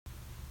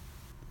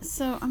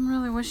So I'm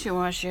really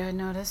wishy-washy, I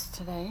noticed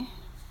today.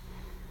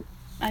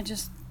 I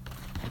just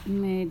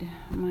made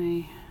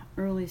my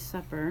early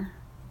supper.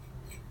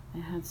 I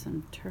had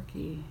some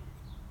turkey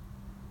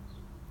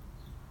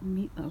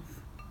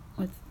meatloaf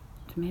with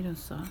tomato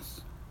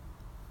sauce,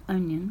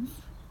 onions.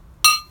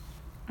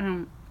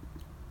 I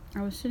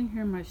was sitting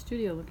here in my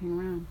studio looking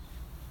around,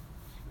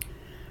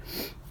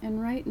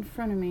 and right in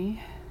front of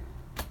me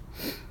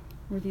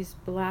were these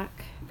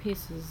black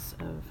pieces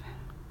of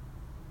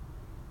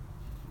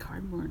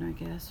cardboard, I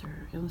guess,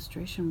 or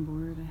illustration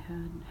board I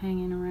had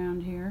hanging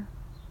around here.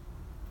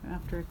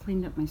 After I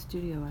cleaned up my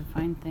studio, I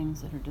find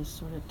things that are just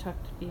sort of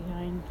tucked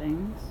behind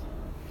things.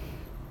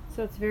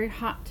 So it's very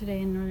hot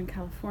today in Northern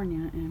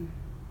California, and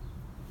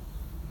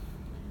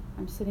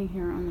I'm sitting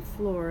here on the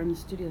floor in the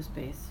studio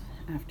space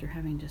after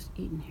having just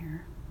eaten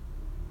here.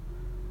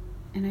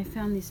 And I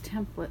found these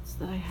templates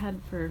that I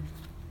had for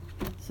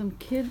some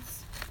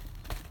kids'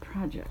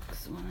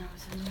 projects when I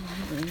was in the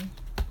library.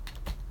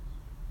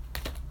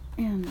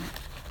 And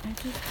I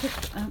just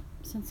picked up,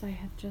 since I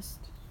had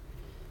just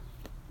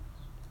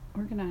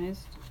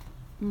organized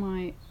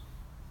my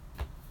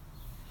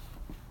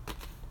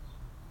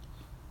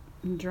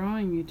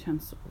drawing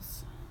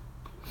utensils.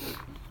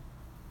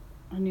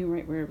 I knew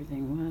right where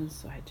everything was,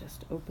 so I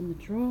just opened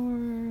the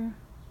drawer.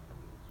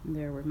 And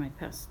there were my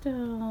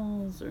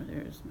pastels, or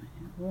there's my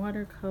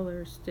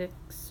watercolor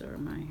sticks, or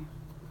my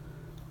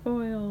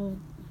oil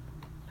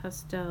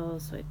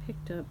pastels. So I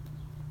picked up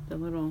the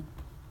little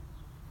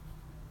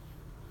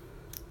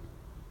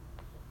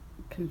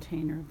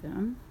container of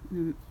them, and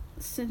I'm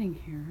sitting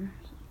here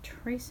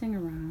tracing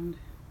around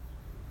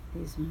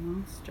these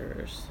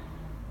monsters.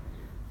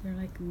 They're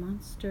like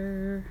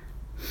monster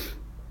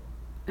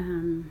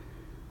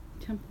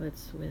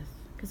templates with,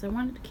 because I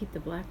wanted to keep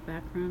the black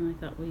background, and I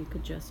thought, well, you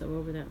could gesso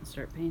over that and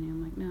start painting.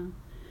 I'm like, no,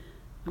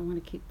 I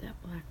want to keep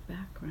that black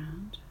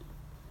background.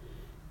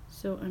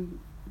 So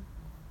I'm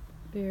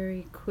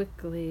very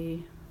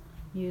quickly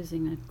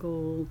using a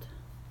gold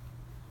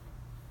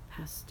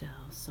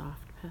pastel,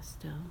 soft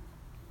pastel,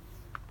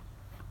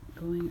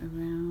 going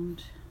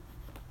around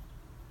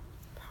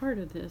part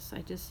of this.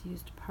 I just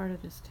used part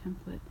of this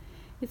template.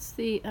 It's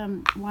the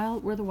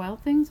Where the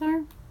Wild Things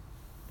Are,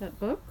 that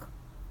book.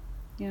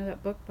 You know,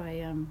 that book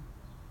by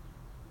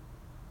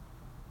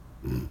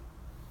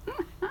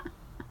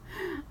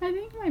I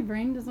think my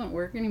brain doesn't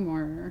work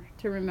anymore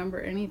to remember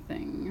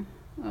anything.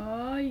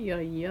 Ay,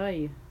 ay,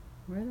 ay.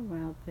 Where the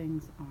Wild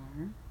Things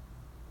Are.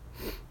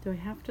 Do I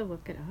have to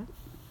look it up?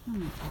 Oh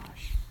my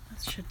gosh.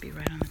 That should be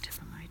right on the tip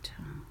of my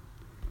tongue.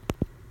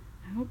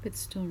 I hope it's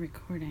still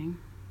recording.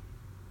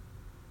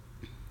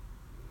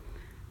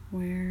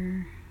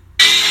 Where...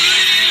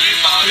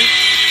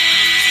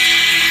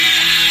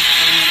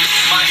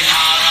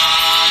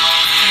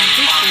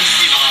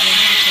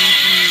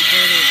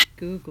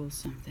 Google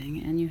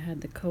something and you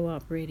had the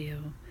co-op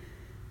radio.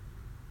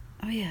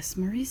 Oh yes,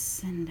 Maurice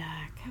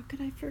Sendak. How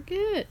could I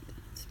forget?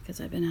 It's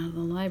because I've been out of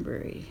the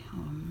library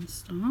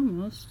almost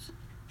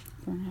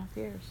 4.5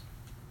 years.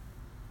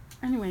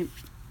 Anyway,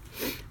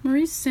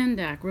 Maurice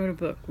Sendak wrote a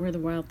book, Where the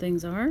Wild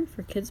Things Are,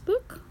 for kids'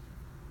 book.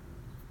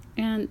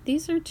 And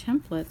these are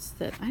templates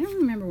that I don't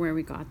remember where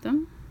we got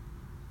them.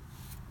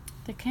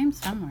 They came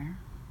somewhere.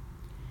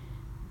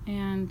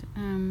 And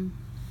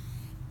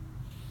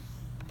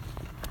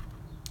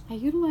I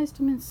utilized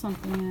them in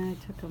something, and I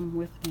took them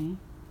with me.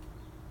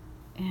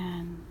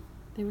 And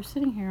they were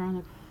sitting here on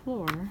the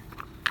floor. And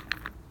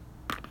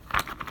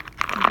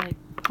I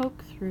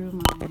poke through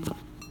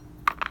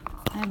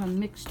I have a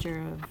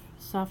mixture of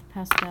soft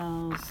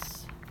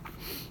pastels,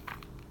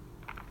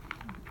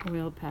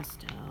 oil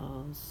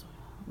pastels,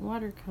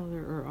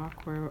 watercolor or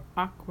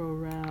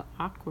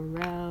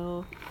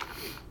aquarelle.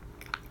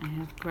 I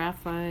have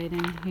graphite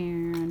in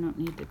here. I don't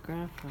need the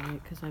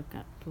graphite because I've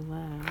got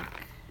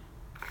black.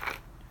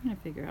 I'm going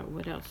to figure out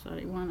what else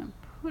I want to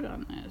put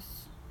on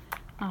this.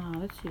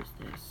 Let's use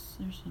this.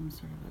 There's some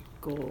sort of a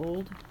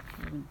gold,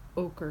 or an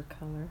ochre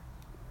color.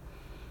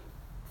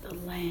 The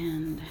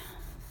land.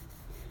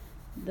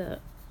 The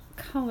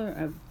color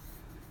of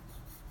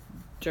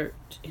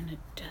dirt in a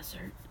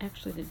desert.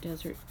 Actually, the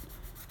desert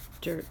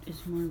dirt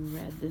is more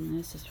red than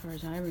this, as far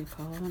as I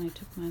recall, when I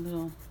took my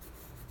little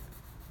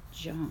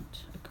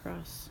jaunt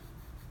across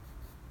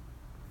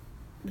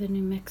the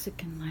New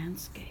Mexican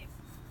landscape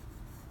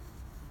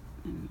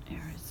in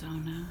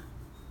Arizona.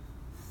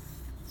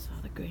 Saw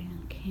the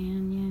Grand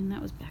Canyon.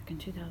 That was back in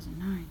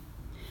 2009.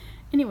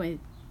 Anyway,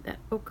 that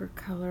ochre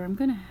color, I'm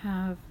going to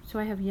have, so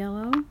I have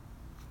yellow,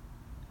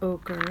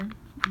 ochre.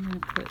 I'm going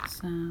to put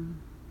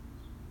some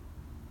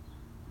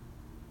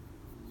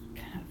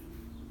kind of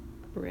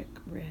brick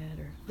red,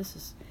 or this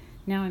is,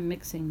 now I'm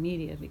mixing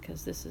media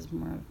because this is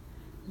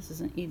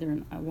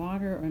either a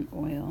water or an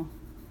oil,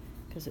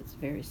 because it's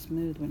very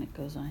smooth when it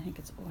goes on. I think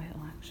it's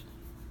oil, actually.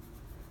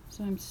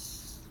 So I'm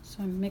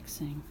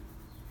mixing,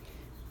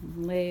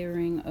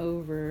 layering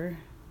over,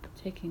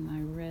 taking my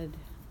red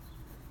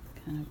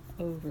kind of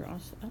over. I'll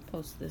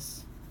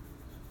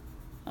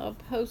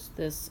post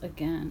this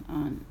again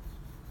on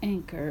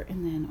Anchor,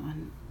 and then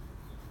on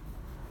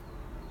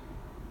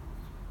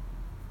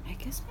I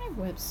guess my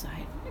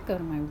website, I'm going to go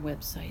to my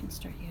website and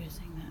start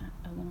using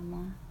that a little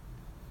more.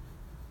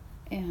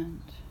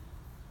 And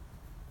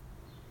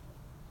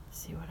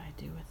see what I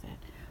do with it.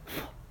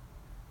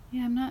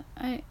 Yeah,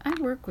 I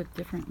work with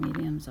different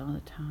mediums all the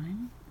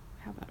time.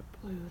 How about a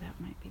blue?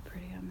 That might be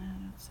pretty on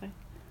that outside.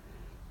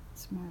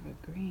 It's more of a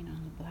green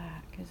on the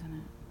black, isn't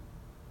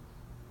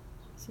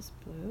it? Is this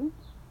blue?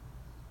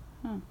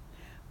 Huh.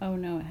 Oh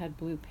no, it had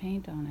blue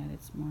paint on it.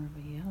 It's more of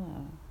a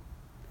yellow.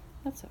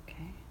 That's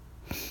okay.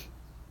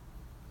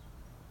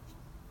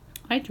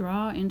 I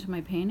draw into my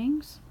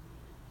paintings,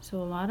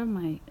 so a lot of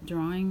my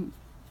drawing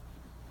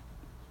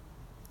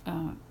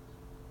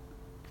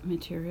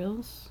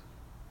materials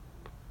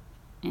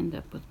end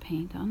up with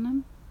paint on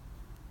them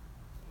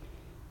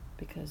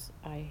because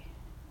I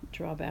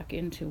draw back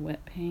into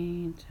wet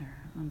paint or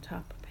on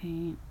top of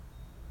paint.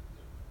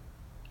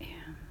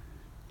 And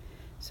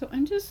so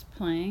I'm just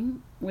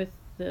playing with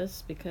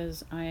this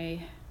because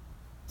I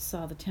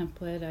saw the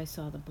template, I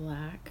saw the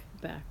black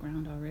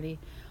background already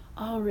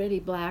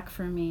black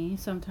for me.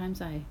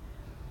 Sometimes I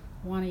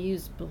want to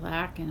use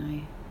black and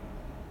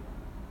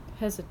I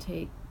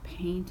hesitate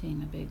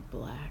painting a big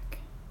black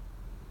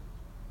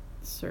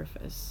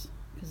surface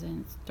because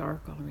then it's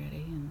dark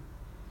already and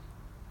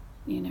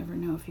you never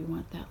know if you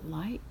want that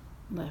light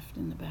left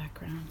in the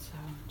background, so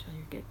until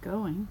you get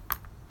going.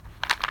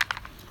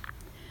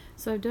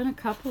 So I've done a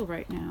couple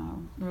right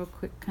now, real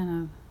quick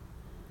kind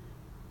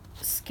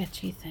of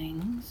sketchy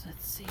things.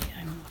 Let's see,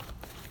 I'm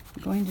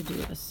going to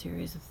do a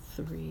series of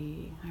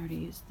 3. I already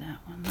used that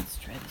one. Let's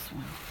try this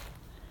one.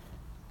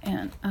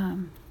 And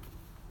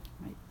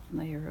might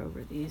layer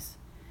over these.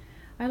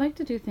 I like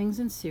to do things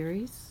in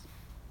series,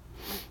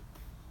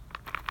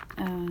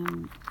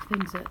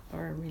 things that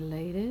are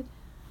related.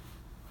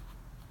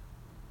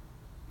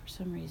 For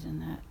some reason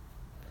that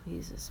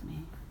pleases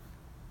me.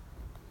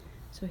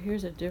 So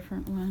here's a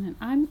different one,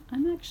 and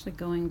I'm actually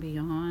going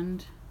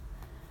beyond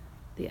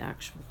the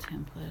actual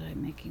template.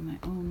 I'm making my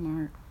own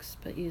marks,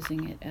 but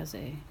using it as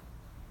a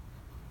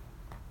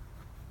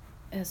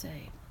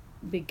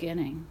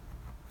beginning.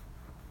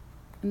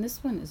 And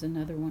this one is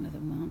another one of the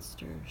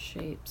monster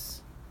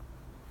shapes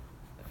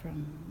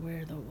from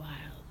Where the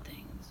Wild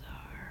Things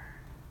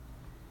Are.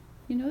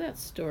 You know that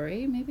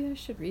story? Maybe I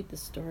should read the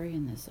story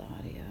in this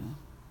audio.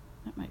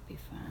 That might be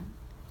fun.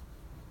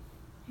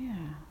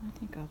 Yeah, I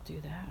think I'll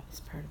do that as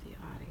part of the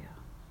audio.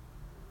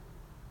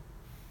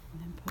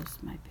 And then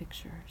post my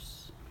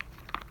pictures.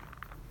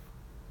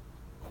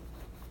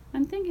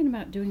 I'm thinking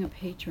about doing a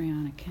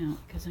Patreon account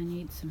because I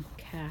need some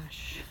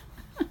cash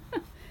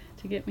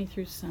to get me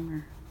through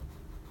summer.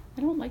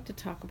 I don't like to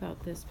talk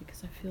about this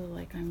because I feel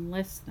like I'm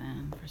less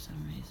than for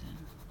some reason.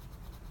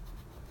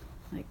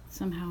 Like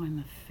somehow I'm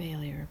a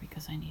failure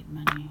because I need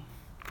money.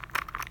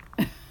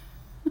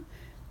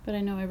 But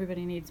I know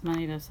everybody needs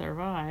money to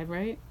survive,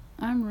 right?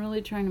 I'm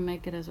really trying to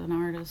make it as an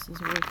artist,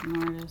 as a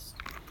working artist,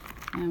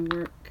 and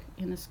work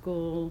in a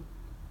school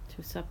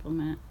to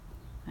supplement.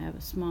 I have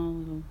a small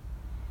little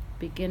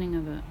beginning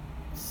of a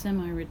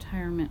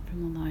semi-retirement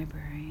from the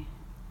library.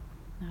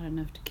 Not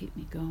enough to keep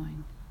me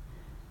going.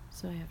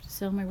 So I have to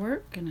sell my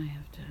work, and I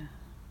have to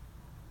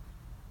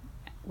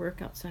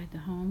work outside the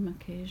home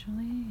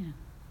occasionally.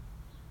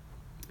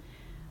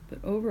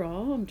 But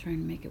overall, I'm trying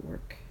to make it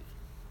work,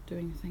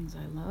 doing things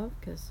I love,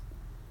 because,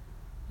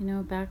 you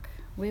know,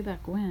 way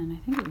back when,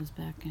 I think it was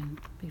back in,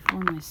 before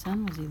my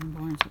son was even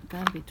born, so it's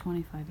got to be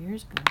 25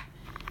 years ago.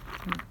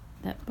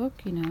 That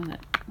book, you know,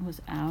 that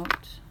was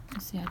out.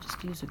 Let's see, I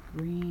just use a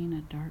green,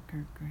 a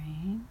darker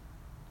green.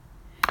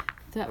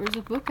 That was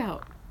a book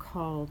out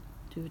called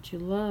Do What You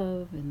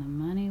Love and the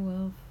Money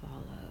Will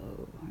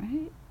Follow,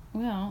 right?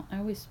 Well, I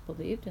always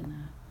believed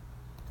in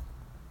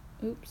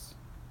that. Oops.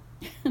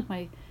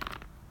 My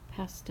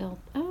pastel,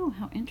 oh,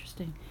 how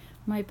interesting.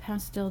 My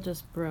pastel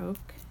just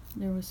broke.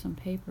 There was some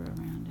paper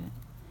around it.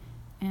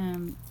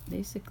 And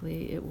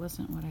basically, it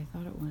wasn't what I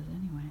thought it was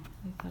anyway.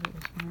 I thought it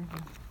was more of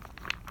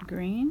a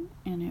green,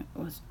 and it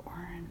was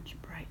orange,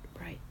 bright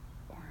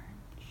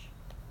orange.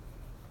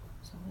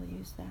 So we'll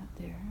use that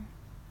there.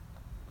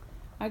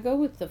 I go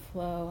with the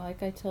flow.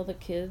 Like I tell the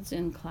kids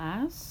in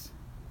class,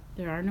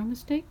 there are no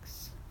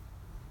mistakes.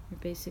 You're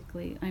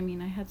basically, I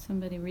mean, I had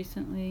somebody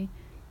recently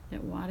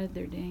that wadded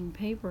their dang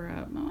paper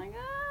out, and I'm like,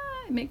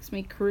 it makes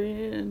me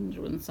cringe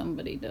when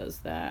somebody does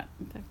that.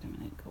 In fact, I'm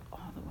going to go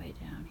all the way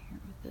down here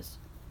with this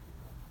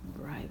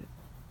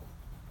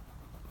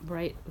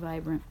bright,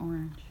 vibrant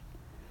orange.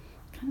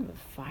 Kind of a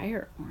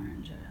fire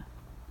orange, a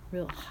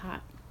real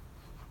hot.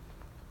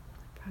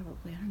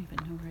 Probably, I don't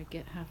even know where I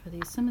get half of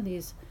these. Some of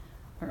these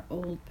are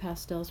old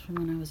pastels from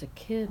when I was a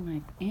kid.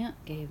 My aunt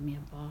gave me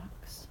a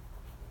box,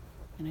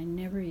 and I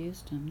never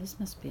used them. This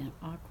must be an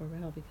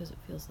aquarelle because it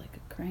feels like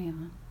a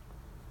crayon.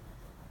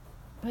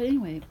 But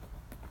anyway,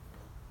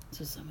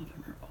 so some of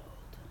them are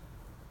old.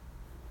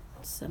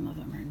 Some of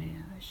them are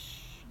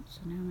newish.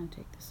 So now I'm going to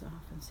take this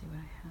off and see what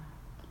I have.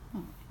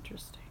 Oh,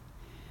 interesting.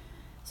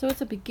 So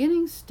it's a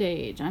beginning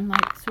stage. I'm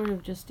like sort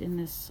of just in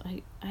this,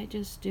 I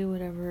just do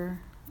whatever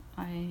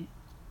I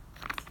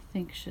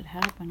think should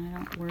happen. I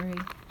don't worry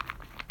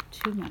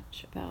too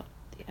much about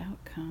the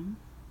outcome.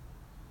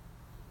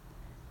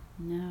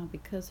 Now,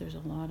 because there's a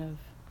lot of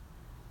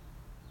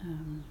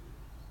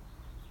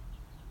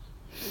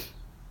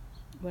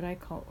what I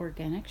call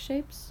organic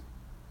shapes,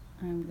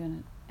 I'm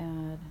going to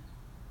add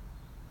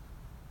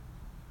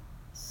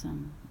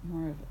some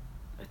more of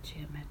a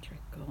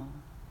geometrical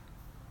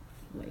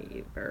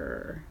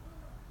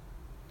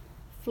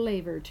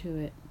flavor to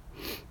it.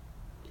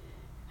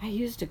 I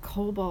used a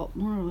cobalt,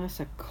 more or less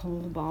a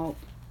cobalt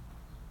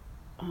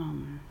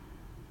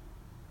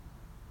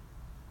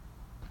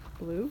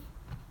blue.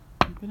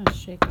 I'm going to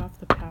shake off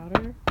the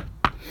powder.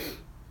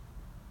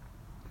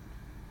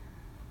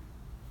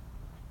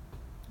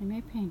 I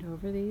may paint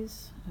over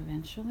these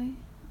eventually.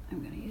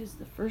 I'm going to use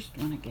the first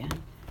one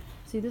again.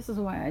 See, this is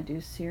why I do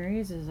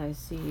series, is I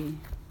see,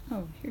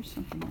 oh, here's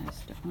something I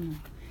still want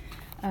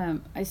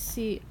to, I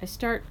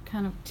start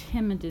kind of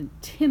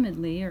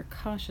timidly or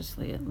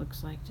cautiously, it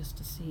looks like, just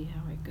to see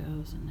how it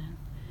goes, and then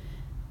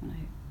when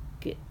I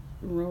get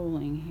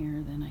rolling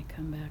here, then I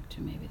come back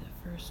to maybe the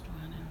first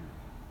one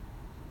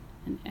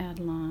and add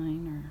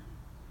line or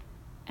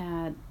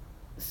add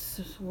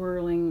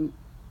swirling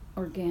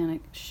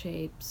organic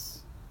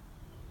shapes.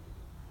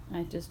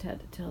 I just had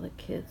to tell the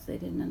kids, they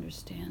didn't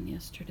understand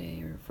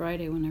yesterday or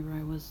Thursday, whenever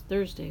I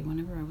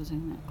was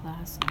in that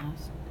class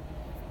last.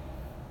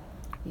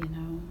 You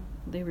know,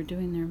 they were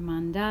doing their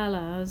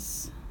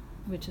mandalas,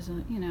 which is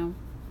a,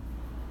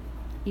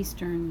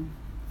 Eastern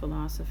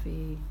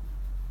philosophy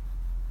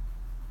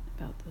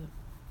about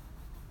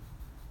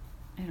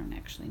I don't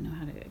actually know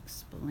how to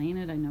explain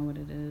it. I know what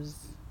it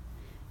is.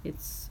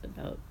 It's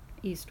about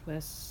east,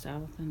 west,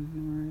 south, and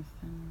north,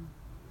 and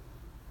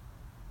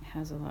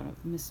has a lot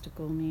of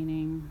mystical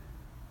meaning,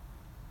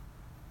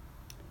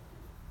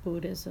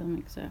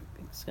 Buddhism,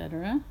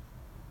 etc.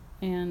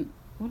 And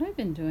what I've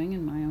been doing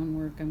in my own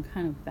work, I'm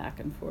kind of back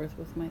and forth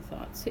with my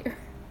thoughts here.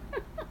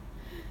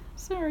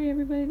 Sorry,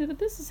 everybody, but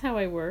this is how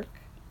I work.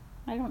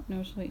 I don't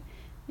usually,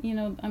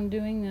 I'm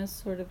doing this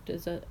sort of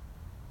as a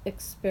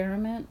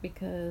experiment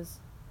because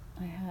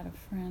I had a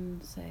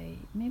friend say,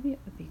 maybe it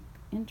would be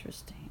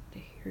interesting to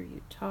hear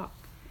you talk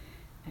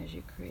as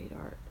you create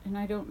art. And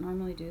I don't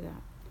normally do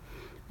that.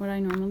 What I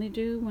normally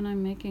do when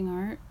I'm making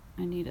art,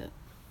 I need a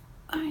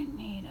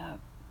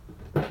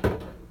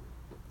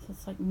so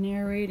it's like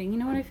narrating. You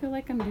know what I feel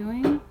like I'm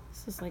doing?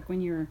 This is like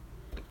when you're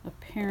a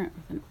parent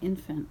with an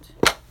infant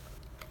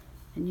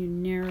and you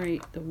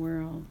narrate the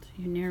world.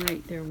 You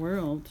narrate their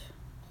world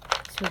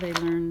so they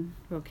learn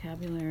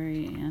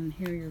vocabulary and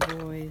hear your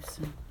voice.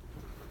 And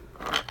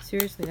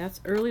seriously, that's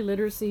early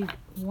literacy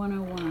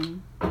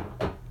 101.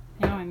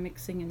 Now I'm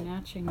mixing and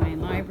matching my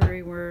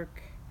library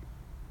work,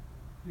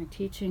 my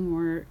teaching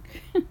work,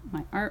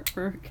 my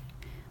artwork,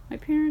 my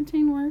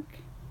parenting work.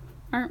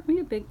 Aren't we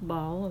a big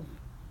ball of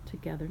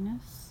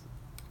togetherness?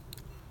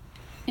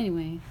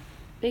 Anyway,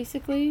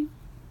 basically,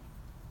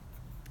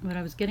 what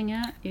I was getting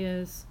at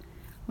is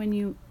when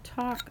you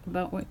talk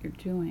about what you're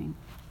doing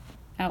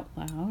out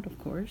loud, of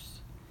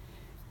course,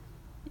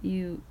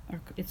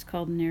 it's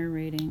called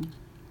narrating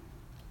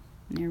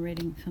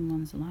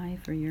someone's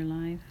life or your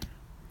life.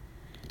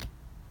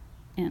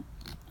 And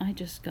I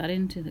just got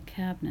into the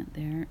cabinet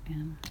there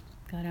and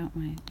got out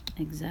my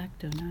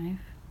X-Acto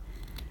knife,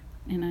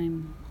 and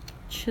I'm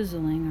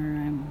chiseling,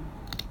 or I'm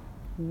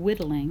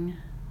whittling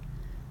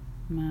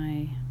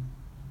my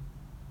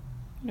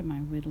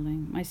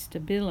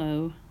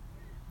Stabilo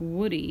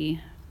Woody.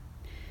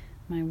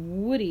 My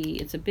Woody,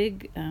 it's a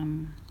big,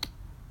 some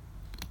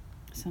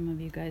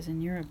of you guys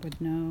in Europe would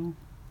know.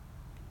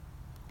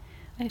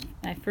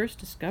 I first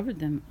discovered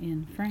them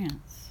in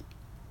France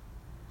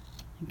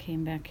and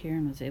came back here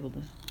and was able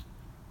to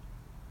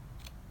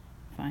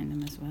find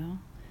them as well.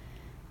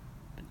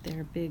 But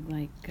they're big,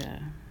 like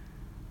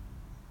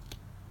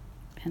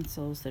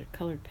pencils. They're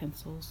colored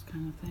pencils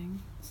kind of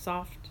thing.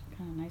 Soft,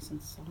 kind of nice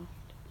and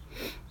soft.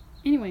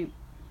 Anyway,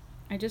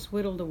 I just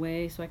whittled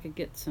away so I could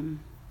get some,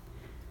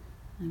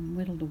 and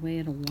whittled away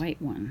at a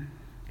white one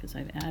because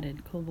I've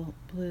added cobalt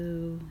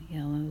blue,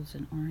 yellows,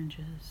 and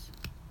oranges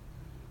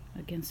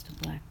against a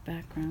black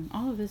background.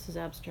 All of this is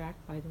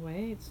abstract, by the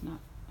way.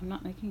 I'm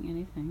not making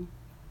anything.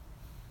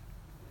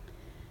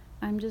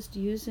 I'm just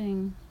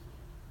using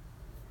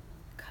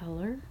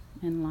color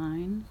and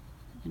line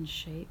and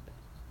shape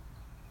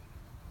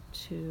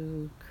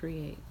to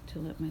create, to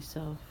let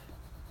myself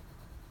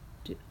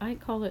do. I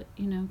call it,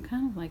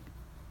 kind of like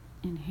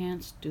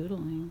enhanced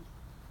doodling.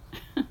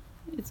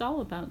 It's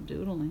all about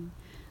doodling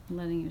and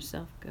letting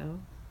yourself go.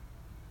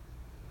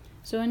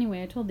 So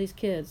anyway, I told these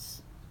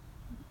kids,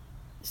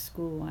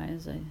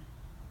 school-wise,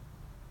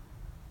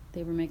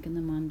 they were making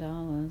the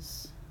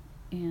mandalas,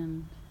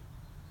 and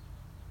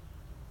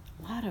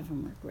a lot of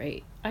them were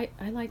great. I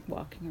like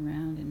walking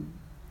around and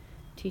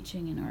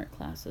teaching in art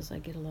classes. I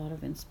get a lot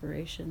of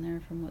inspiration there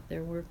from what they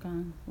work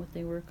on.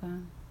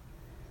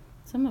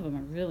 Some of them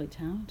are really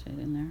talented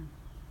in there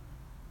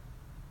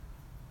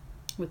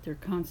with their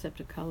concept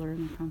of color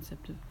and the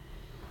concept of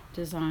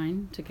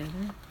design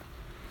together.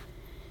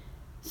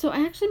 So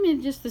I actually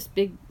made just this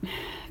big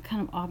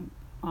kind of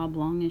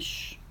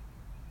oblongish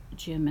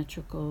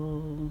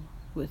geometrical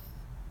with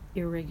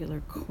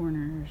irregular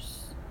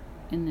corners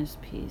in this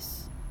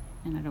piece,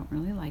 and I don't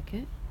really like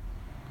it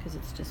because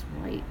it's just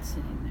white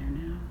sitting there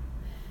now.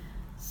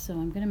 So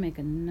I'm going to make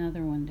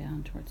another one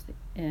down towards the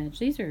edge.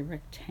 These are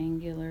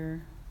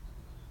rectangular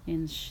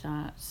in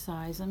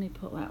size. Let me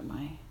pull out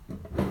my,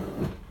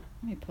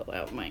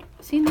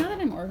 see, now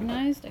that I'm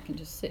organized, I can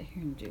just sit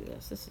here and do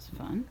this. This is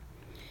fun.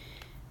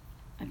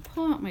 I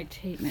pull out my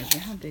tape measure.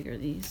 How big are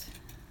these?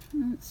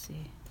 Let's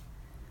see.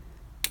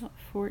 About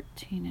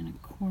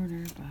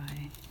 14¼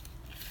 by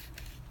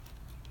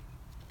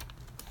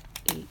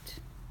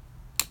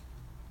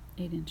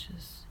 8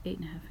 inches,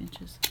 8.5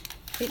 inches,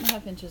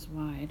 8.5 inches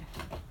wide,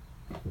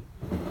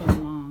 or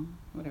long,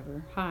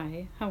 whatever,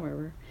 high,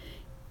 however,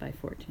 by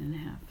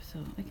 14.5. So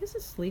I guess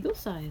it's legal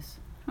size.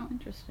 How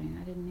interesting.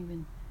 I didn't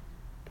even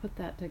put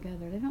that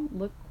together. They don't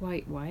look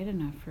quite wide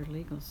enough for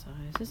legal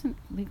size. Isn't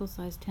legal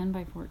size 10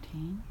 by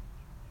 14?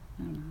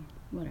 I don't know,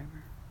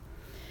 whatever.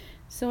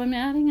 So I'm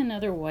adding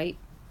another white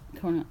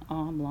kind of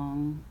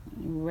oblong,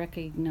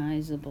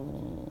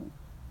 recognizable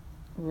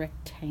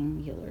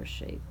rectangular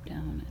shape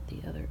down at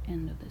the other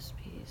end of this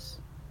piece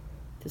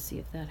to see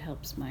if that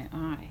helps my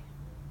eye.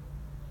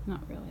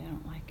 Not really, I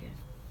don't like it.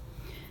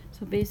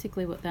 So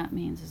basically what that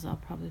means is I'll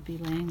probably be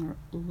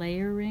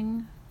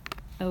layering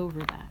over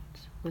that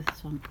with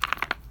some,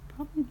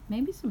 probably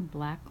maybe some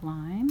black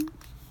lime.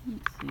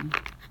 Let's see.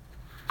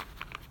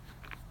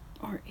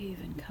 Or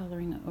even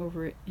coloring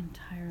over it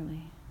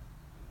entirely.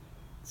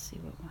 Let's see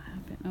what will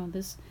happen. Oh,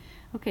 this,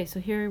 okay, so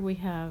here we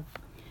have,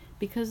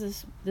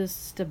 because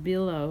this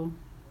Stabilo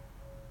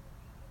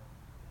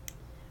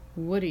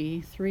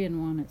Woody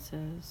 3-in-1, it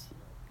says.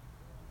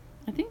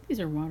 I think these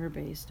are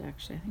water-based,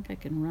 actually. I think I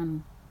can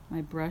run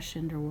my brush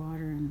under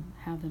water and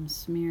have them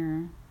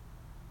smear.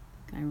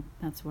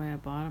 That's why I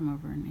bought them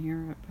over in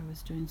Europe. I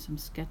was doing some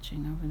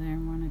sketching over there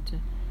and wanted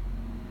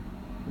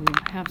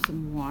to have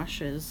some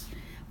washes.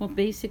 Well,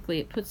 basically,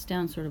 it puts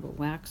down sort of a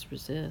wax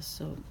resist.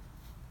 So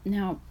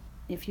now,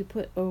 if you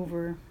put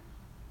over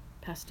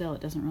pastel,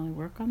 it doesn't really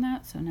work on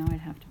that. So now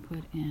I'd have to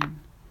put in,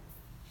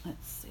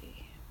 let's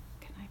see,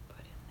 what can I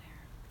put in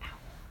there? Ow.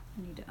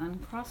 I need to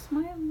uncross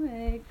my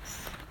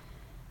legs.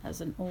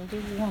 As an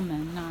older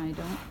woman, I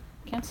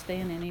can't stay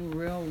in any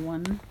real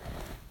one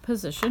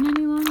position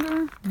any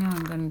longer. Now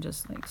I'm going to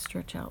just like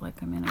stretch out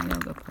like I'm in a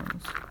yoga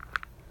pose.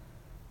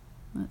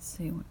 Let's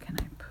see, what can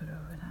I put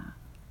over that?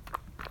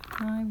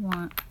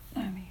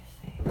 Let me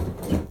see.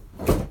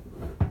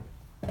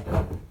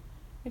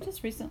 I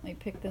just recently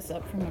picked this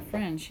up from a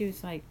friend. She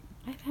was like,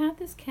 I've had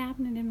this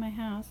cabinet in my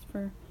house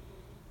for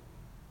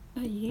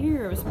a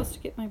year. I was supposed to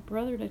get my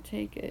brother to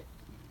take it.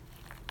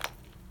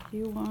 Do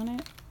you want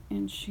it?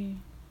 And she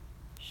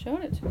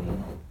showed it to me.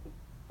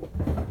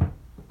 And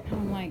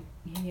I'm like,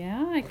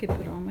 yeah, I could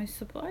put all my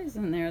supplies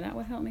in there. That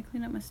would help me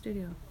clean up my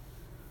studio.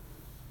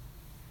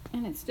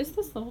 And it's just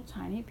this little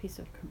tiny piece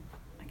of,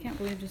 I can't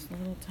believe just a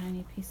little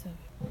tiny piece of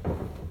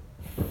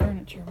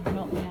furniture will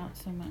help me out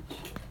so much.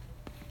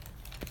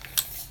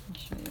 I'll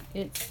show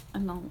you.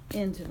 I'm all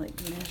into like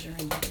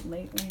measuring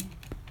lately.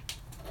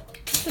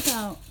 It's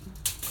about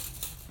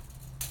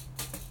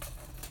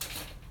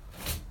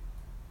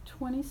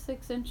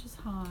 26 inches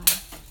high.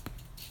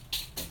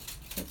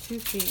 So 2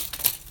 feet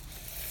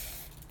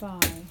by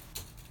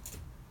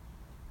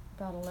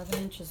about 11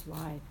 inches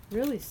wide.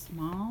 Really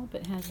small,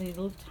 but has these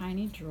little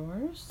tiny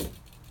drawers.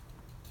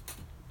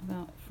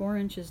 About 4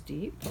 inches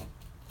deep.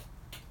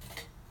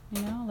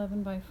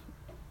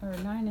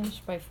 9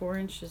 inch by 4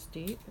 inches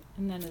deep.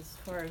 And then as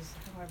far as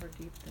however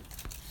deep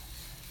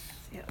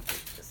how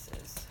big this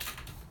is.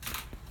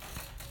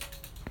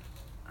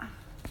 I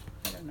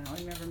don't know,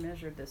 I never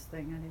measured this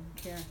thing, I didn't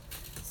care.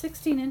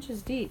 16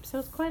 inches deep, so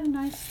it's quite a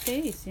nice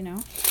space, you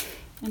know.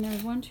 And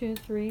there's 1, 2,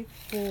 3,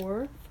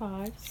 4,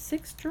 5,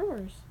 6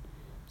 drawers.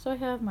 So I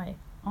have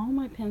all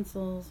my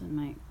pencils and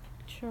my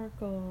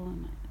charcoal,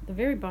 and the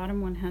very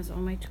bottom one has all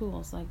my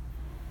tools, like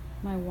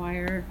my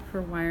wire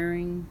for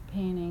wiring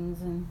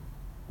paintings, and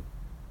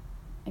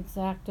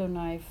X-Acto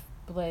knife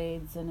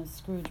blades, and a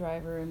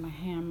screwdriver, and my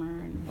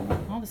hammer, and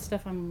all the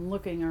stuff I'm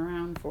looking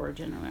around for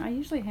generally. I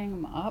usually hang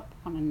them up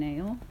on a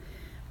nail,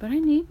 but I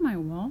need my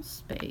wall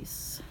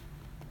space.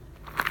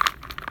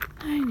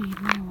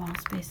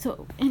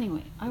 So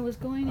anyway, I was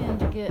going in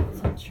to get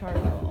some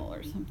charcoal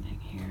or something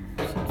here,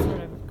 some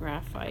sort of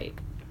graphite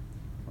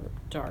or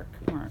dark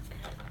mark,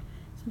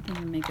 something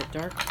to make a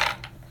dark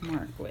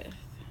mark with,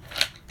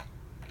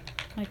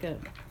 like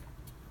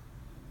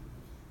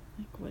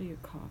what do you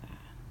call that?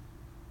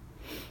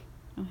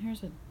 Oh,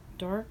 here's a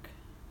dark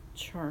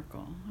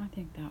charcoal. I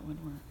think that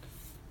would work.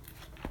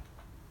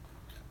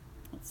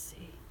 Let's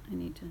see. I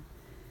need to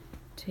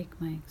take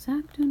my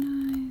X-Acto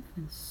knife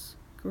and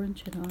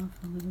scrunch it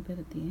off a little bit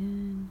at the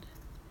end.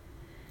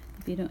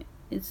 If you don't,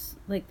 it's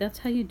like that's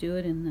how you do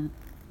it in the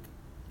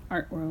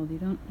art world. You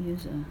don't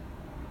use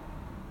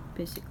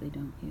basically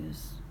don't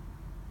use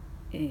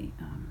a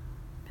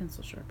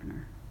pencil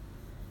sharpener.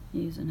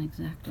 You use an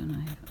X-Acto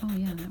knife. Oh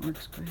yeah, that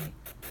works great.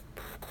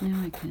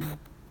 Now I can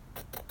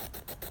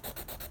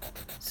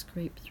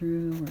scrape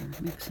through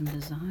or make some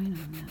design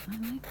on that. I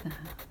like that.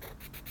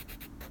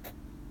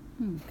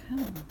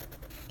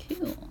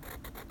 Cool.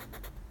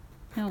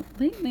 Now,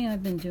 lately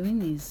I've been doing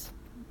these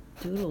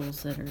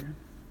doodles that are,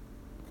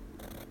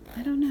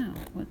 I don't know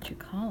what you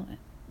call it.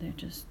 They're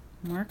just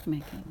mark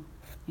making,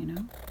 you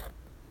know?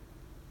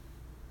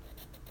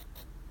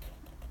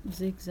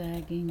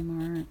 Zigzagging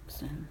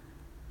marks and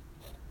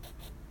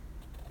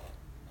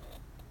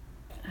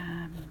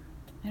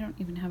I don't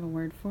even have a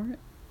word for it.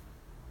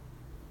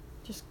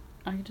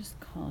 I just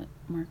call it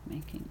mark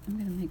making. I'm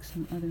going to make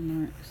some other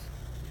marks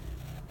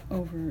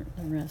over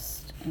the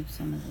rest of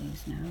some of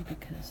these now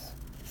because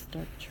this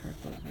dark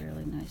charcoal is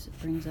really nice. It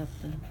brings up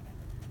the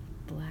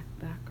black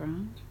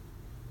background.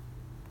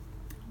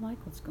 I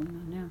like what's going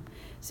on now.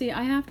 See,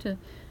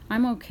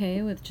 I'm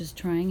okay with just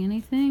trying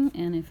anything,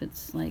 and if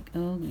it's like,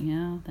 oh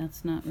yeah,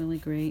 that's not really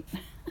great,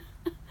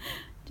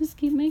 just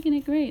keep making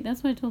it great.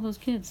 That's what I told those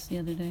kids the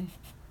other day.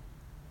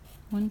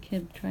 One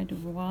kid tried to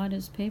wad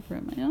his paper.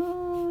 I'm like,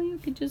 oh, you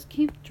could just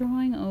keep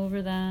drawing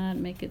over that,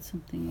 make it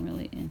something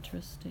really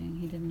interesting.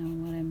 He didn't know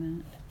what I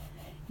meant.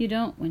 You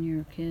don't when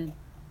you're a kid.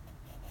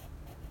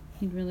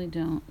 You really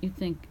don't. You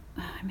think,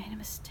 oh, I made a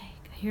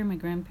mistake. I hear my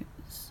granddaughter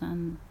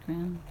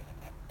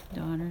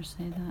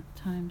say that at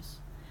times.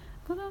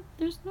 Well,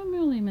 there's no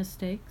really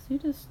mistakes. You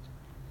just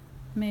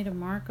made a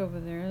mark over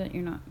there that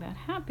you're not that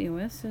happy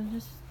with, so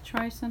just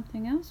try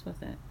something else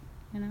with it,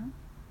 you know?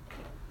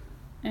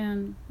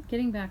 And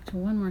getting back to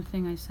one more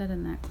thing I said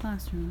in that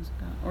classroom was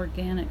about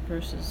organic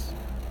versus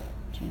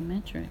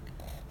geometric.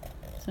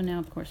 So now,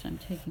 of course, I'm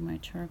taking my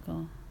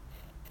charcoal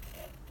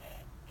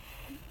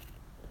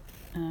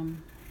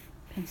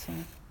pencil,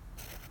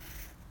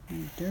 my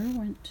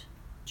Derwent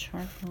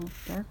charcoal,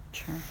 dark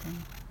charcoal.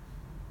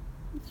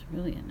 It's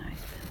really a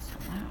nice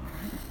pencil. Wow, I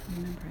don't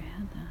remember I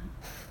had that.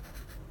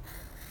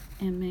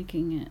 And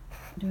making it,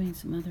 doing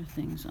some other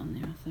things on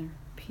the other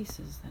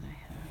pieces that I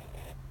have.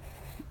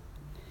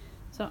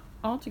 So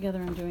altogether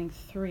I'm doing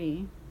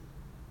 3.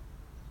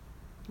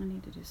 I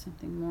need to do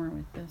something more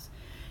with this.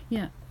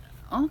 Yeah,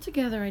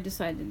 altogether I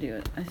decided to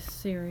do a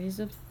series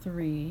of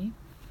 3.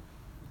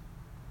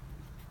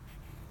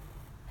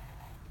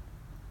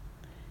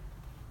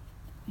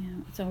 You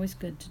know, it's always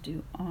good to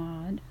do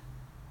odd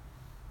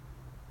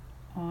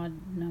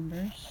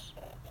numbers.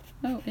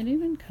 Oh, it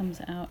even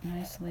comes out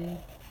nicely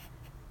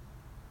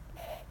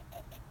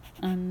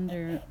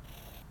on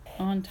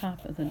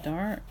top of the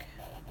dark.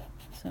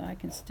 So I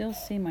can still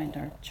see my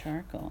dark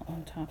charcoal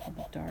on top of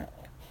the dark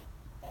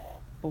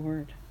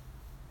board.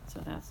 So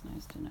that's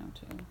nice to know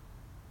too.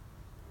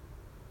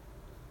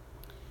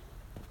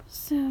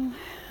 So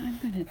I'm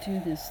going to do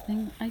this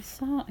thing. I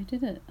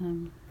did a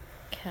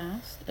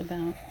cast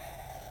about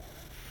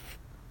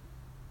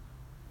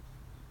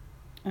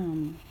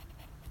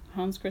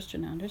Hans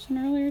Christian Andersen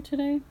earlier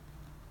today.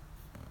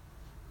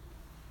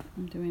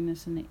 I'm doing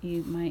this in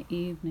my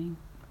evening.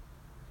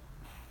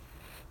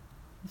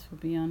 This will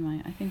be on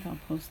I think I'll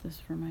post this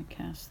for my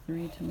cast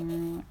 3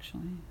 tomorrow,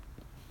 actually.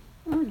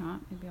 Or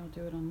not. Maybe I'll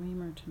do it on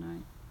Lemur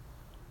tonight.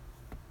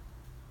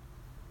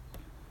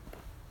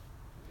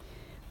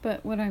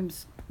 But what I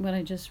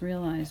just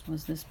realized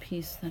was this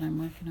piece that I'm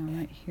working on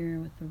right here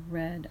with the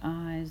red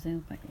eyes. They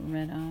look like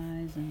red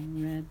eyes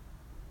and red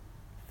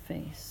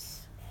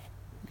face,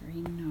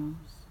 green nose.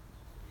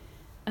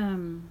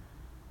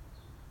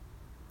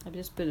 I've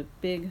just put a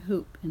big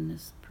hoop in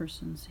this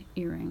person's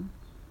earring.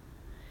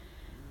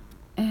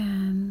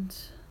 And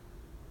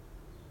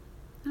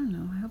I don't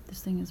know, I hope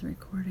this thing is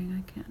recording.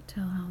 I can't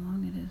tell how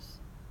long it is.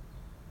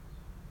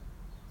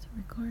 Is it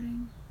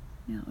recording?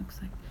 Yeah, it looks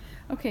like.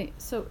 Okay,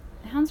 so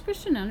Hans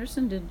Christian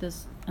Andersen did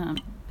this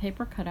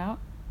paper cutout.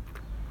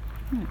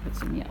 I'm going to put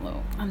some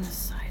yellow on the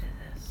side of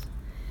this.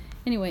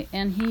 Anyway,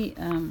 and he,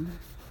 I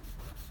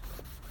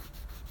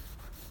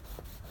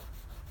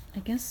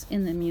guess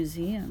in the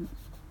museum,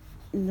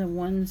 the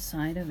one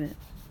side of it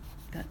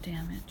got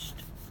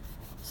damaged.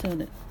 So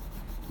that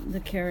the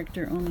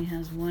character only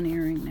has one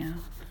earring now.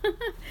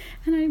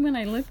 And when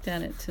I looked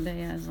at it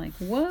today, I was like,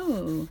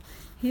 whoa,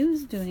 he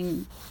was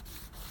doing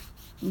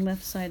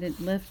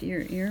left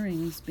ear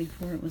earrings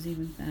before it was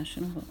even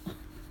fashionable.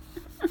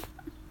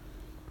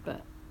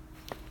 But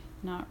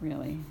not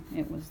really.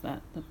 It was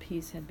that the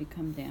piece had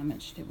become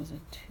damaged. It was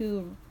a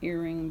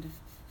 2-earringed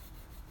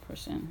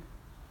person.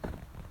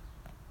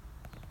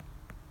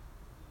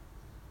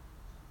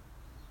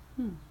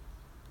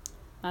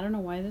 I don't know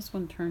why this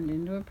one turned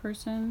into a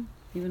person,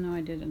 even though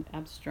I did it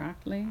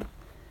abstractly.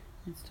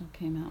 It still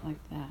came out like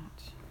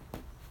that.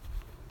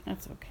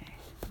 That's okay.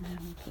 Now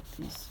we'll put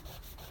these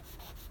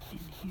in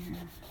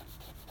here.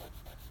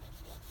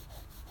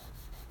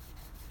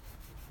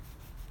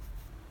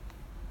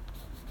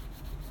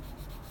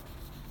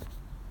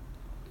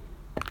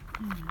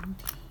 And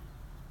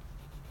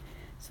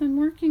so I'm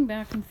working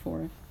back and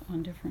forth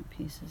on different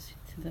pieces,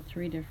 to the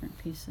 3 different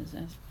pieces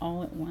as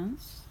all at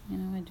once. You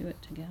know, I do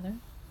it together.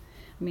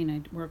 I mean,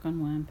 I work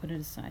on one, put it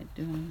aside,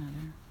 do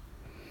another.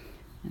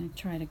 And I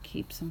try to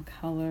keep some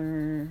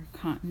color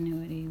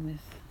continuity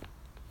with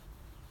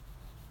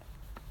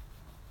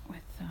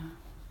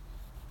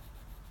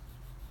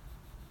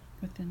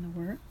within the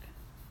work.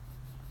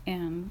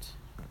 And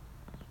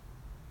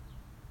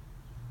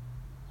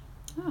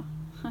oh,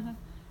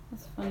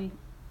 that's funny.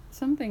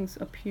 Some things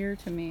appear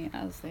to me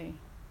as they.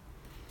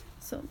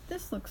 So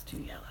this looks too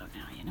yellow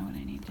now. You know what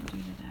I need to do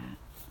to that?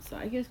 So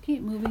I just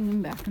keep moving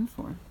them back and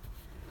forth.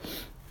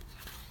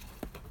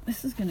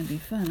 This is going to be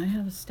fun. I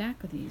have a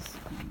stack of these.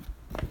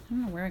 I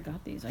don't know where I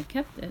got these. I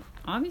kept it.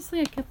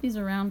 Obviously, I kept these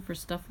around for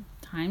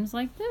times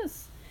like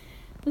this.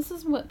 This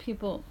is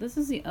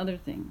the other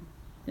thing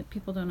that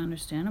people don't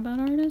understand about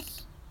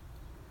artists.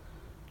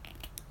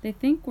 They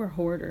think we're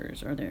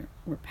hoarders, or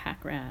we're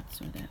pack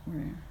rats, or that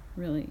we're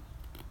really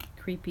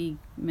creepy,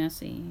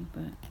 messy,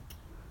 but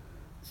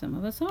some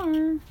of us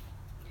are.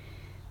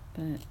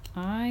 But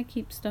I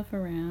keep stuff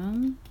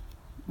around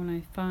when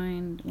I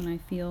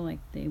feel like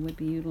they would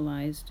be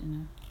utilized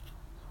in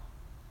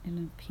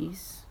a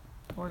piece,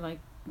 or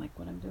like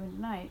what I'm doing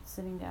tonight,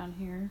 sitting down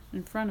here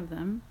in front of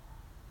them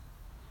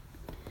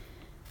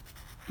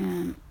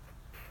and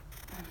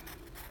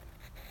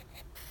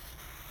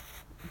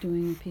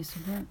doing a piece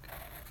of work.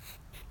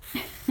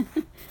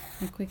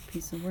 A quick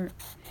piece of work.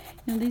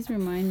 You know, these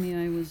remind me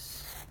I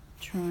was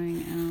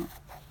trying out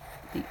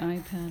the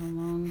iPad a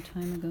long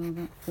time ago,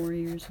 about 4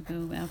 years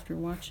ago, after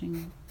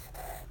watching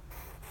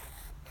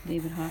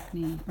David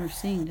Hockney, or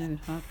seeing David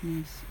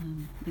Hockney's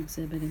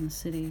exhibit in the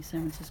city,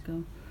 San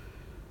Francisco.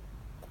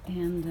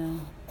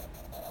 And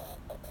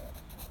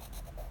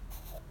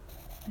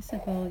I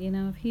said, well, you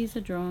know, if he's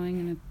a drawer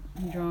and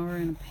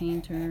a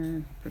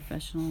painter,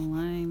 professional,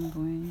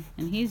 and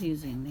he's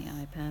using the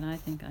iPad, I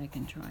think I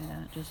can try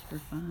that just for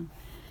fun.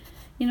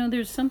 You know,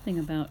 there's something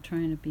about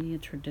trying to be a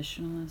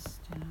traditionalist,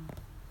 you know.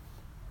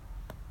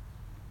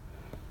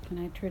 And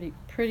I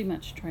pretty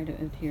much try to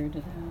adhere to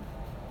that.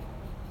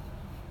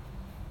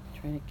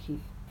 Try to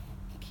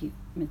keep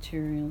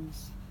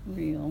materials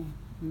real,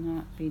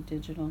 not be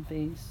digital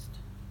based.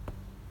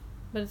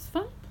 But it's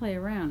fun to play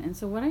around. And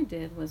so what I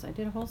did was I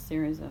did a whole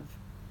series of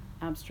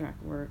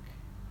abstract work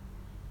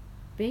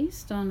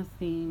based on a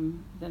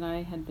theme that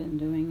I had been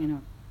doing in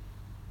a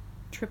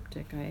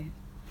triptych I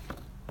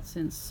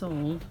since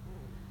sold,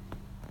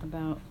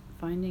 about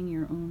finding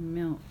your own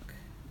milk.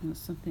 It was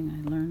something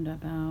I learned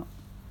about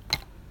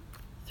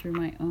through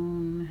my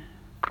own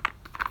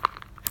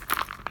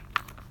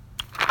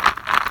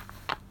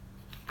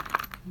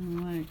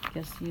I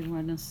guess you'd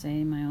want to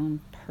say my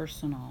own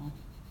personal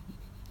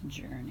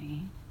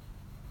journey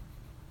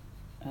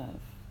of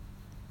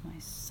my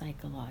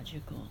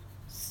psychological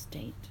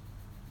state,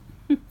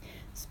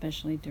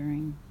 especially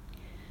during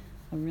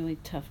a really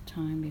tough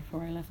time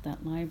before I left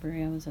that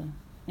library. I was a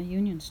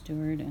union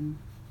steward and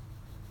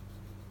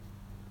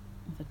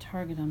with a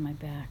target on my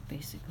back,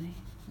 basically.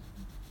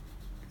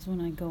 Because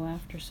when I go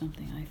after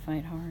something, I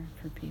fight hard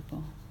for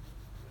people.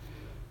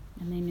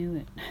 And they knew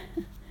it.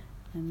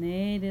 And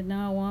they did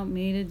not want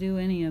me to do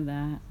any of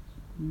that.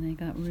 And they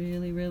got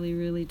really, really,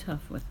 really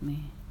tough with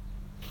me.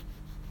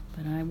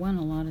 But I won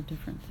a lot of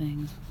different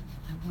things.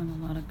 I won a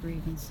lot of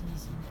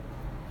grievances. And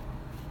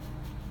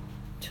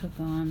took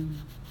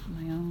on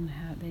my own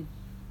They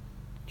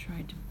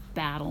tried to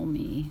battle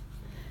me.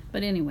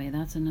 But anyway,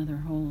 that's another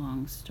whole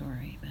long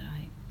story. But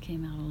I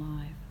came out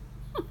alive.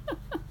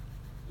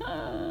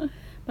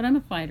 But I'm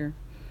a fighter.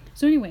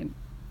 So anyway,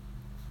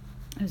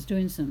 I was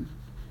doing some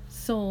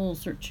soul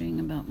searching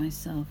about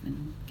myself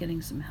and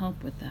getting some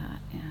help with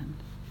that. And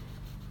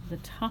the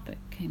topic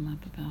came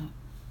up about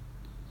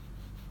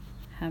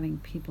having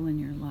people in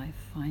your life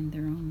find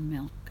their own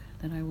milk.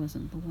 That I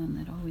wasn't the one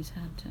that always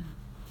had to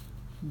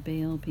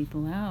bail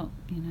people out,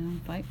 you know,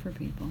 and fight for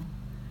people.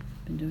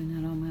 Been doing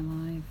that all my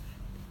life.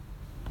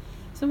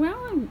 So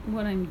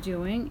what I'm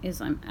doing is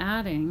I'm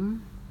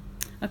adding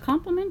a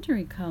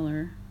complementary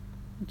color.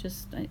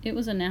 It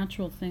was a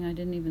natural thing. I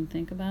didn't even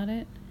think about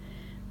it.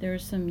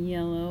 There's some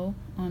yellow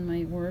on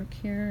my work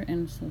here,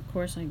 and so of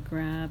course I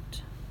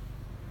grabbed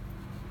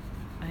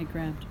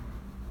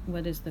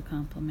what is the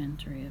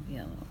complementary of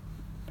yellow?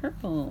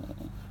 Purple.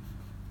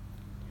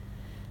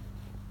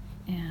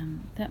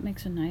 And that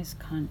makes a nice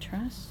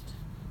contrast.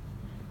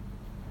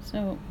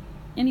 So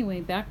anyway,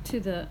 back to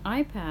the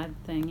iPad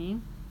thingy.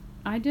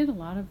 I did a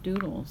lot of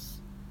doodles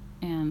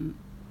and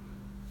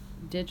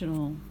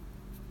digital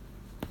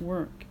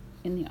work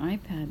in the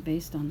iPad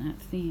based on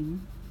that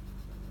theme,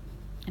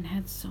 and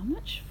had so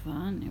much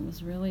fun. It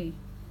was really,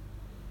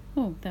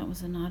 that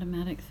was an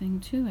automatic thing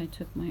too. I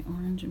took my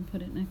orange and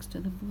put it next to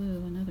the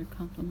blue, another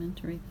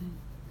complementary thing.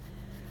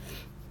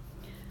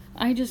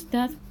 I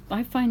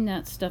find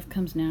that stuff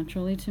comes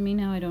naturally to me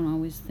now. I don't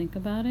always think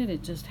about it.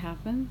 It just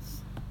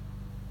happens.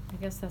 I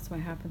guess that's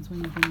what happens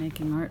when you've been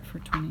making art for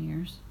 20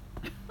 years.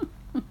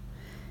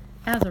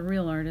 As a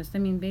real artist. I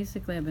mean,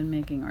 basically I've been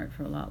making art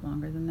for a lot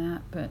longer than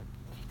that, but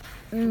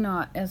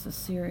not as a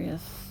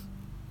serious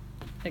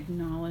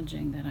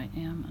acknowledging that I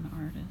am an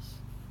artist.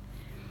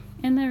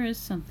 And there is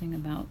something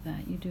about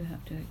that. You do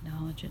have to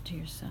acknowledge it to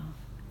yourself,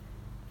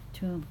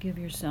 to give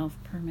yourself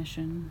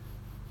permission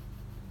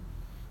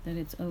that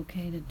it's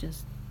okay to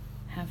just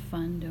have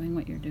fun doing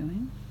what you're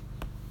doing.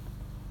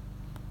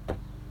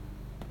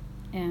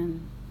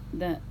 And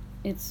that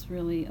it's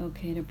really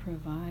okay to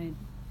provide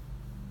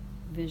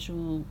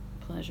visual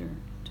pleasure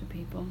to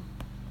people.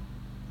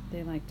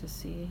 They like to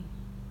see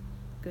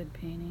good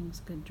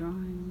paintings, good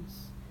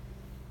drawings.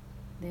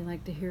 They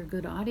like to hear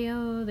good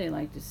audio. They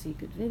like to see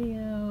good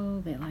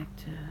video.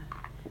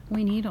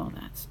 We need all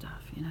that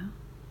stuff, you know?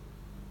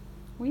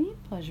 We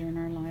need pleasure in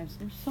our lives.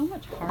 There's so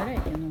much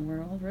heartache in the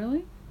world,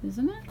 really,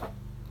 isn't it?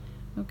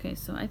 Okay,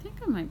 so I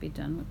think I might be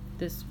done with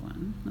this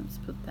one. Let's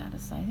put that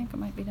aside. I think I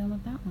might be done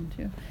with that one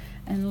too.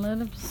 And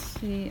let us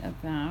see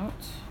about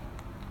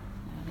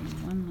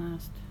adding one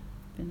last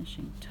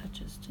finishing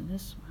touches to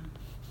this one.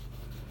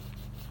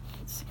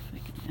 Let's see if I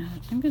can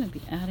add. I'm going to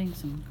be adding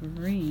some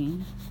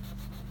green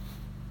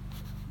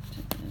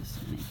to this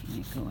and making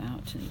it go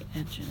out to the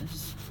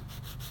edges.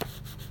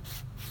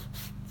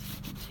 So I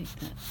can take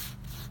that,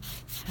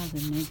 how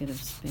the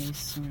negative space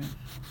sort of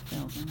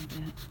filled in a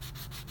bit.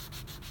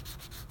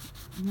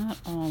 Not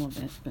all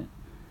of it, but you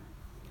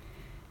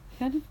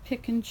got to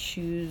pick and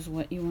choose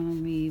what you want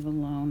to leave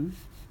alone.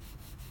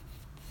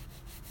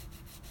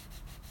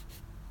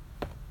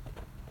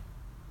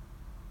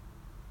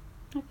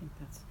 I think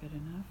that's good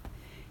enough.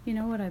 You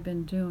know what I've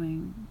been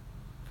doing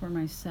for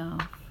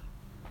myself,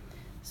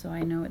 so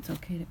I know it's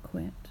okay to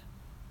quit?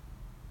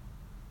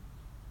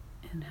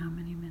 In how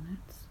many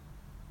minutes?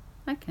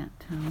 I can't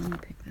tell. Let me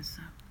pick this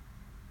up.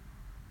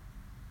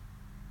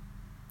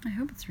 I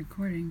hope it's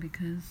recording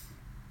because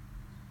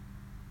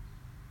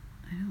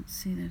I don't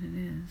see that it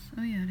is.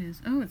 Oh, yeah, it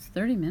is. Oh, it's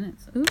 30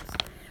 minutes. Oops.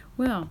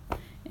 Well,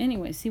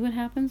 anyway, see what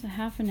happens? A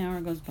half an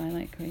hour goes by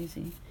like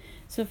crazy.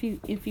 So if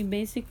you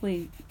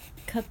basically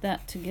cut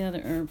that together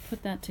or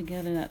put that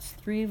together, that's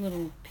 3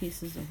 little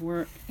pieces of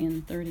work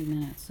in 30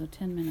 minutes. So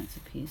 10 minutes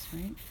a piece,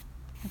 right?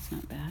 That's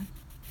not bad.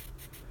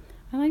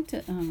 I like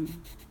to, what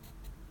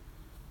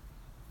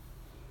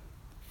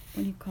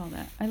do you call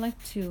that? I like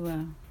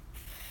to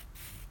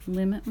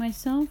limit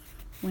myself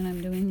when I'm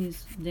doing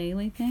these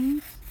daily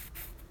things.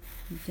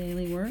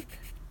 Daily work,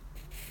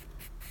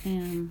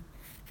 and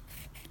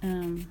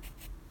so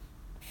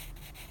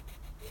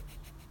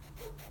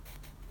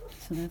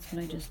that's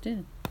what I just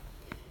did.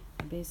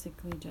 I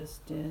basically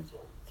just did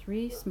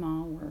 3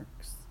 small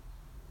works,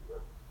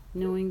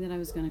 knowing that I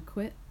was going to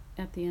quit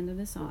at the end of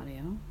this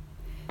audio.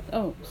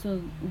 Oh,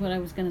 so what I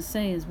was going to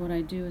say is what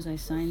I do is I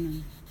sign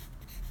them,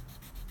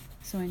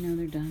 so I know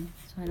they're done,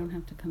 so I don't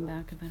have to come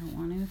back if I don't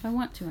want to. If I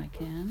want to, I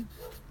can.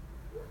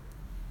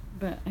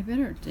 But I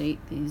better date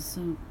these,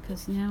 so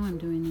because now I'm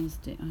doing these.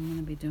 I'm going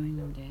to be doing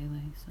them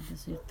daily. So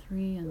this is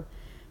 3, and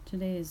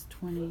today is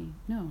 20.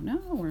 No,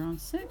 we're on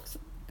 6.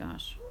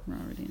 Gosh, we're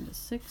already into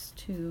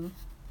 6/2/2018,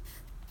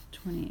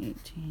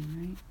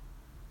 right?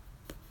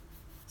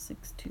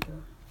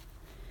 6/2.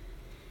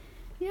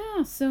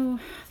 Yeah. So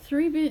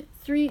 3.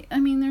 I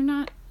mean, they're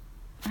not.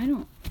 I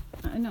know.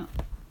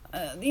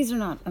 These are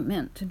not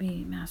meant to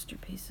be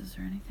masterpieces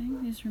or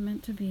anything. These are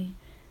meant to be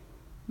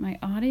my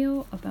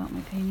audio about my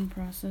painting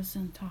process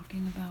and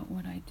talking about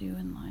what I do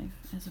in life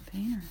as a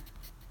painter.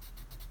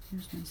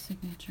 Here's my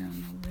signature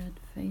on the red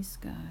face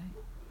guy.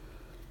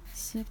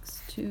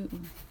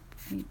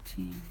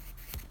 6/2/18.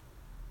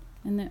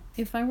 And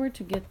if I were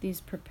to get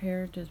these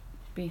prepared to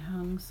be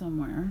hung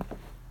somewhere,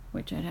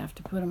 which I'd have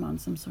to put them on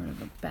some sort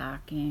of a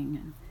backing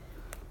and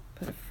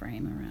put a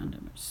frame around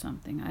them or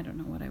something. I don't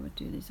know what I would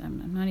do these.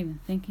 I'm not even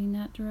thinking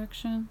that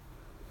direction.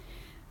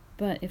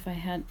 But if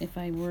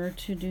I were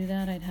to do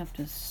that, I'd have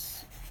to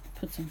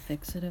put some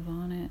fixative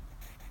on it,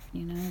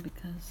 you know,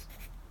 because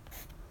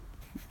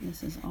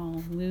this is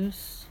all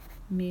loose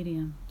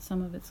medium.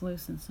 Some of it's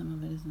loose and some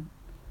of it isn't.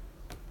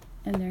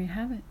 And there you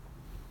have it.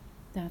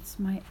 That's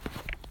my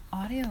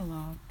audio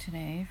log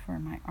today for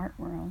my art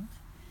world,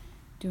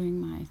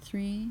 doing my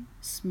 3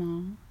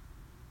 small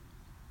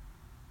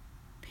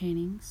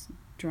paintings,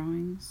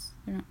 drawings.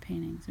 They're not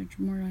paintings, they're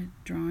more like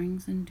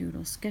drawings and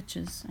doodle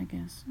sketches, I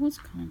guess. Let's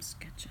call them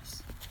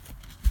sketches.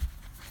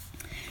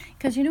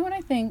 Because you know what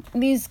I think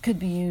these could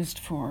be used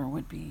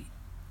for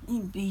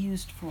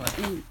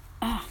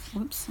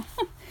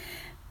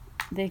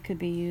they could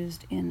be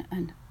used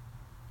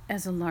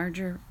as a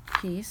larger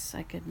piece.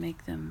 I could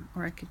make them,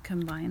 or I could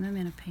combine them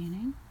in a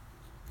painting.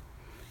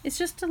 It's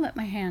just to let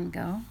my hand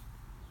go,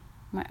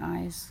 my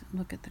eyes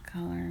look at the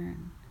color,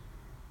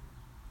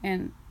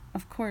 and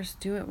of course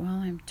do it while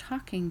I'm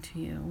talking to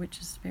you, which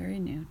is very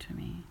new to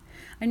me.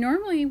 I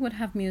normally would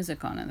have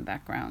music on in the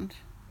background,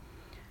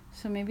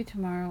 so maybe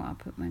tomorrow I'll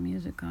put my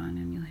music on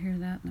and you'll hear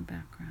that in the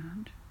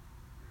background,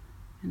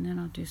 and then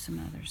I'll do some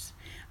others.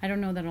 I don't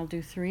know that I'll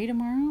do 3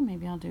 tomorrow.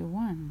 Maybe I'll do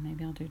 1,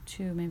 maybe I'll do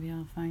 2, maybe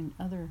I'll find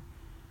other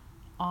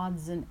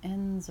odds and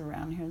ends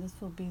around here.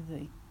 This will be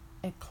the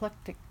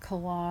eclectic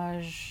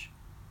collage,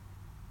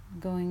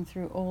 going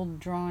through old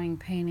drawing,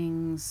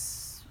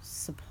 paintings,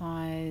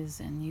 supplies,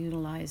 and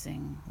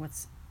utilizing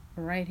what's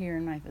right here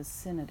in my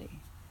vicinity,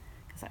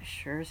 because I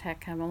sure as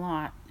heck have a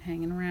lot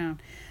hanging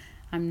around.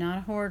 I'm not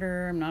a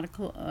hoarder. I'm not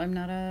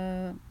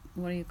a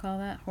what do you call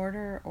that,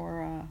 hoarder,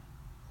 or a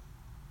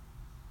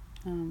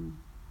I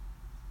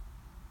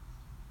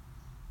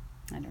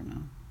don't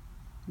know,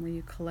 where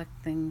you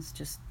collect things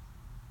just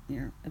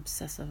you're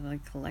obsessively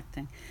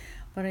collecting.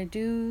 But I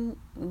do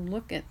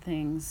look at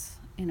things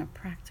in a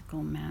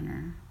practical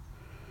manner.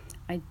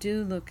 I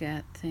do look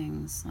at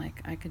things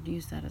like I could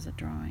use that as a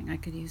drawing. I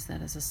could use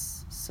that as a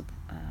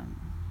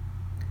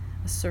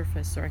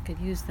surface, or I could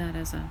use that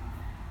as a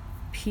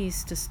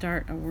piece to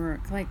start a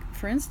work. Like,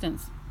 for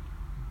instance,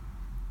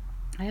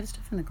 I have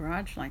stuff in the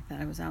garage like that.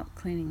 I was out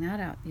cleaning that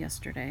out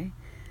yesterday,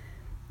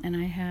 and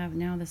I have,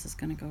 now this is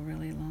going to go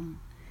really long.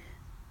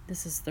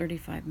 This is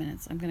 35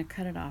 minutes. I'm going to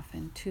cut it off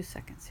in 2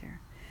 seconds here.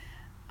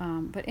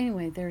 But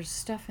anyway, there's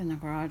stuff in the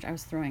garage. I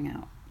was throwing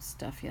out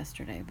stuff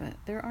yesterday, but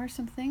there are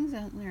some things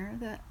out there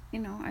that,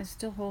 I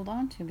still hold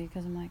on to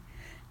because I'm like,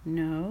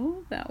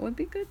 no, that would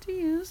be good to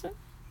use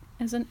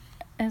as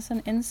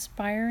an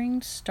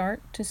inspiring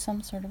start to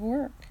some sort of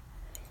work.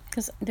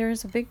 Because there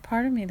is a big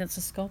part of me that's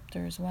a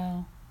sculptor as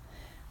well.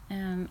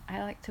 And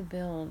I like to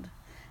build.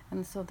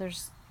 And so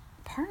there's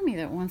part of me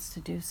that wants to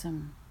do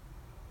some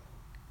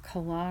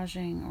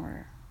collaging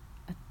or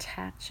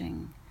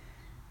attaching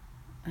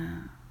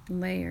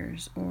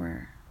layers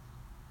or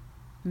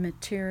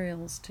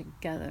materials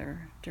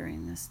together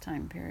during this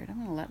time period. I'm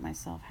going to let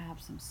myself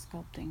have some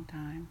sculpting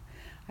time.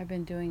 I've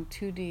been doing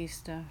 2D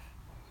stuff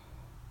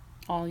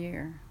all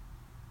year,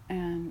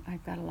 and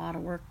I've got a lot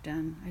of work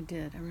done.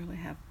 I really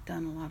have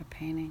done a lot of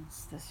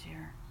paintings this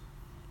year.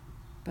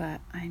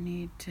 But I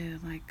need to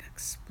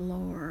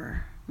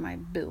explore my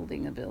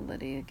building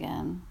ability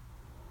again.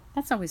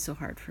 That's always so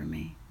hard for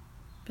me.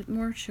 But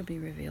more should be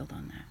revealed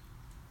on that.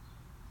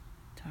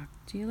 Talk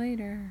to you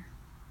later.